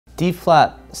DIEP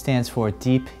Flap stands for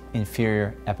Deep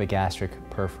Inferior Epigastric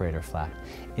Perforator Flap.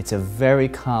 It's a very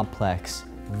complex,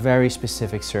 very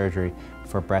specific surgery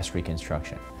for breast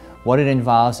reconstruction. What it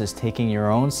involves is taking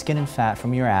your own skin and fat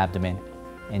from your abdomen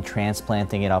and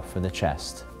transplanting it up for the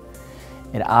chest.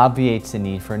 It obviates the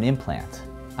need for an implant.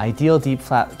 Ideal DIEP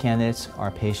Flap candidates are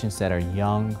patients that are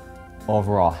young,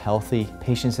 overall healthy,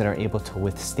 patients that are able to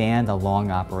withstand a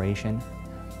long operation.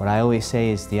 What I always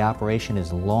say is the operation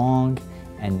is long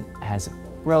and has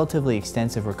relatively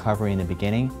extensive recovery in the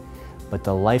beginning, but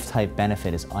the life-type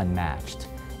benefit is unmatched.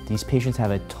 These patients have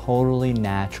a totally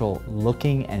natural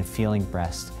looking and feeling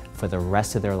breast for the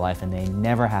rest of their life, and they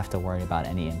never have to worry about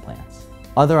any implants.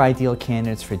 Other ideal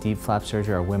candidates for DIEP Flap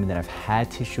surgery are women that have had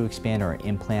tissue expand or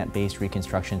implant-based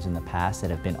reconstructions in the past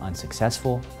that have been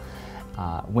unsuccessful,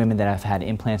 women that have had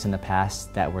implants in the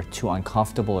past that were too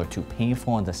uncomfortable or too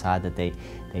painful and decide that they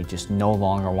just no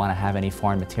longer want to have any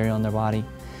foreign material in their body,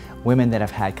 women that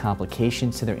have had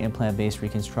complications to their implant-based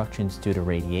reconstructions due to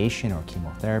radiation or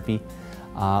chemotherapy,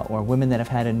 or women that have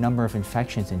had a number of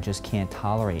infections and just can't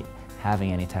tolerate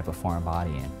having any type of foreign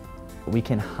body in. We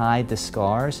can hide the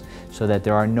scars so that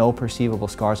there are no perceivable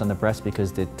scars on the breast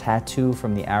because the tattoo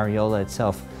from the areola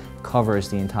itself covers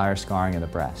the entire scarring of the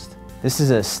breast. This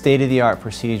is a state-of-the-art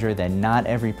procedure that not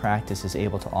every practice is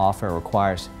able to offer. It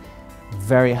requires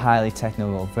very highly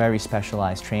technical, very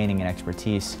specialized training and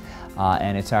expertise,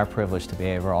 and it's our privilege to be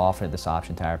able to offer this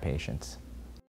option to our patients.